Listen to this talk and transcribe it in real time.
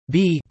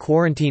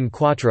Quarantine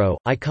Quattro,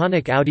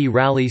 iconic Audi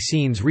rally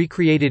scenes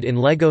recreated in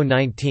LEGO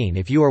 19.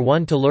 If you are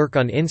one to lurk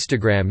on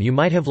Instagram, you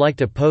might have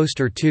liked a post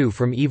or two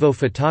from Evo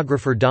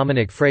photographer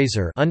Dominic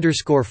Fraser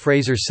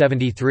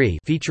 _Fraser73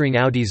 featuring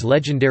Audi's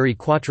legendary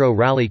Quattro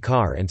rally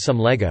car and some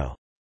LEGO.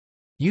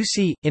 You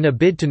see, in a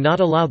bid to not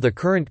allow the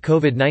current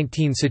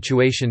COVID-19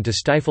 situation to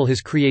stifle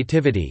his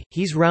creativity,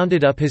 he's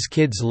rounded up his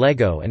kids'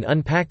 LEGO and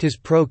unpacked his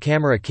Pro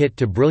camera kit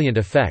to brilliant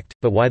effect.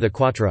 But why the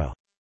Quattro?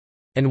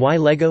 And why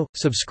LEGO?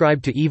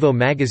 Subscribe to Evo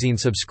magazine.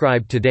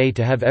 Subscribe today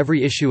to have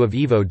every issue of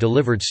Evo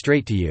delivered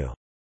straight to you.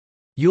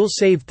 You'll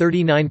save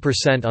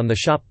 39% on the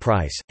shop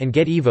price, and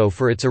get Evo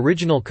for its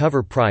original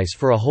cover price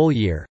for a whole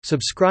year.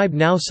 Subscribe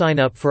now. Sign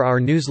up for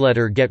our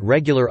newsletter. Get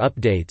regular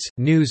updates,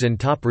 news and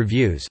top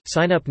reviews.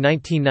 Sign up.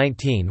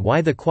 1919 Why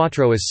the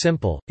Quattro is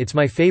simple, it's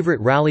my favorite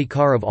rally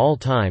car of all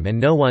time and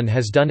no one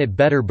has done it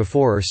better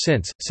before or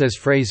since, says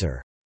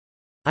Fraser.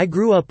 I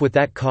grew up with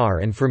that car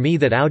and for me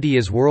that Audi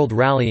is world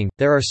rallying.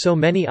 There are so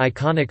many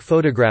iconic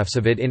photographs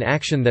of it in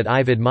action that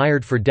I've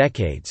admired for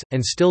decades,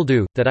 and still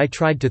do, that I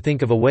tried to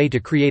think of a way to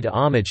create a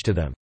homage to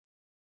them.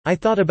 I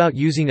thought about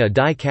using a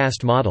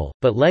die-cast model,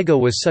 but LEGO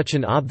was such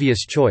an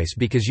obvious choice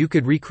because you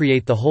could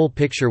recreate the whole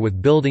picture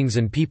with buildings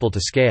and people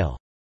to scale.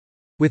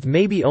 With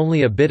maybe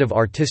only a bit of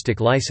artistic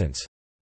license.